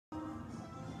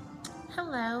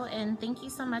Hello, and thank you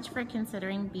so much for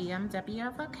considering BMW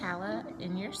of Ocala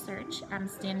in your search. I'm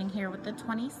standing here with the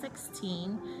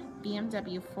 2016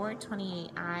 BMW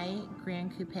 428i Gran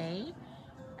Coupe.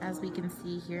 As we can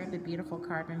see here, the beautiful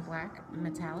carbon black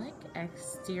metallic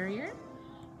exterior.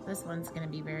 This one's going to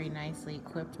be very nicely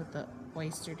equipped with the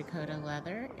Oyster Dakota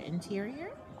leather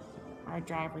interior. Our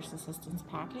driver's assistance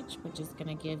package, which is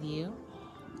going to give you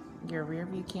your rear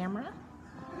view camera,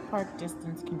 park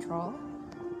distance control.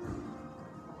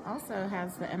 Also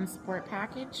has the M Sport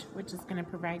package, which is going to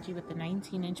provide you with the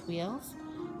 19-inch wheels,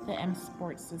 the M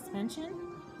Sport suspension,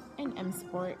 and M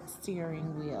Sport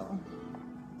steering wheel.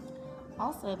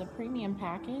 Also, the premium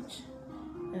package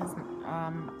is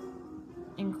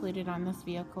included on this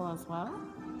vehicle as well,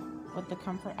 with the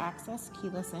comfort access,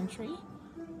 keyless entry,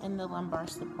 and the lumbar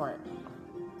support.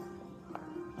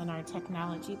 And our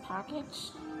technology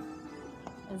package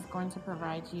is going to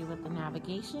provide you with the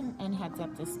navigation and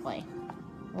heads-up display.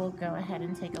 We'll go ahead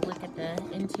and take a look at the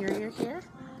interior here.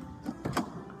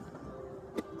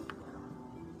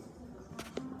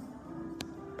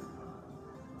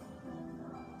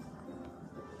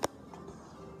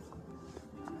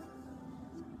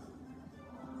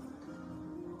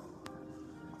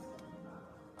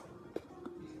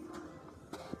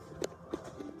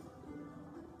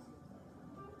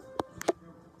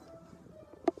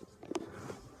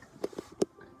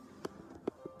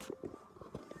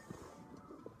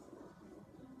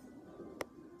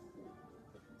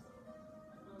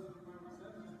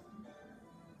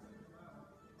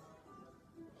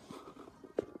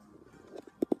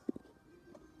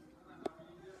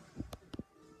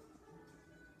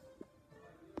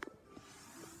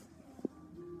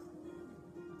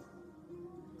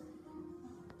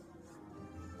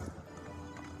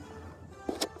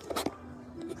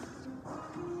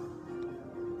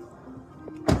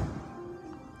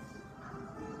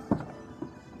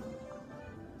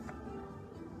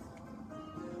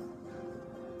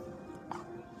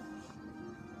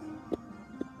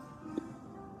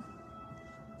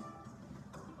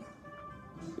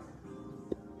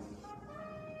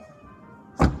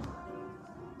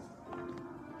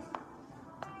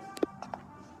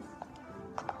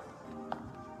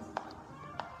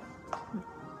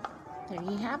 There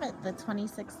you have it, the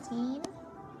 2016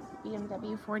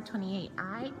 BMW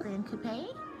 428i Gran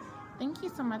Coupe. Thank you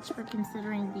so much for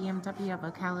considering BMW of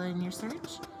Ocala in your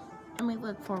search, and we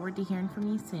look forward to hearing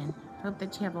from you soon. Hope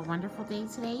that you have a wonderful day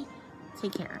today.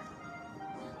 Take care.